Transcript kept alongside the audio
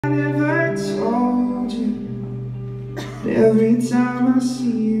never told you, but every time I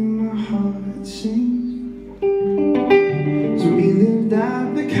see you my heart sings. So we lived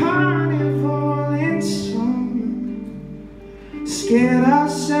at the carnival in summer, scared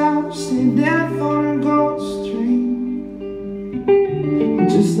ourselves to death on a ghost train.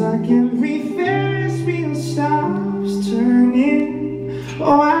 Just like every Ferris wheel stops turning,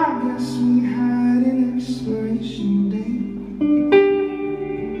 oh, I guess we had an expiration date.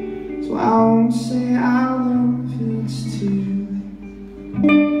 So I won't say I love you, it's too late.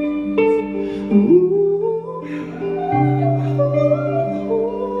 Ooh.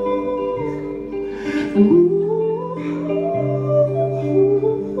 Ooh.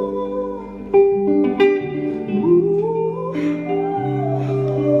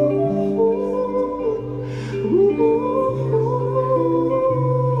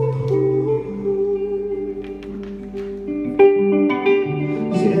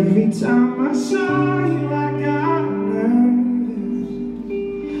 Every time I saw you I got nervous,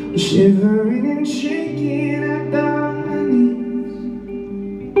 shivering and shaking at the knees.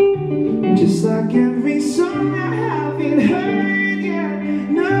 Just like every song I haven't heard yet.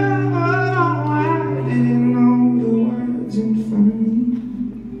 No, I didn't know the words in front of me,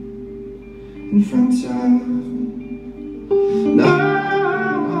 in front of me. No,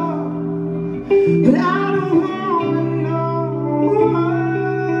 but I don't wanna know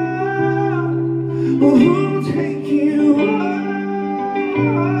who'll take you home,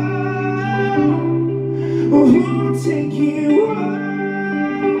 who'll take you home,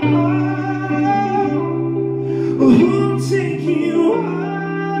 who'll take you home.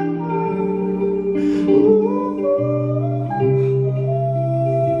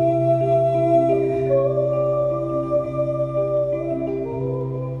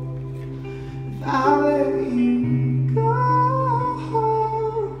 If I let you go,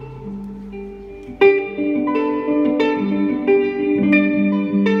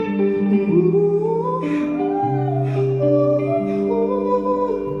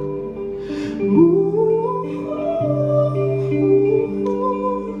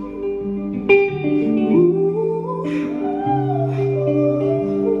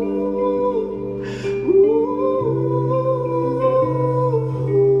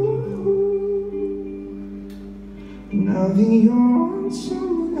 now that you're on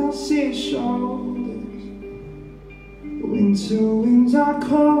someone else's shoulders, the winter winds are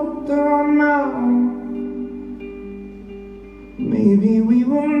colder on my own. Maybe we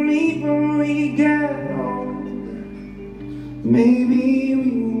will meet when we get older, maybe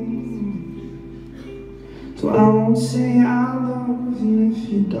we won't. So I won't say I love you if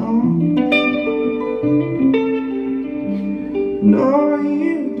you don't. No,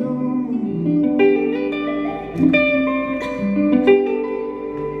 you don't.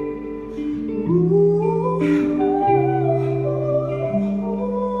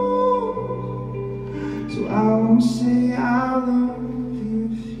 So I won't say I love you.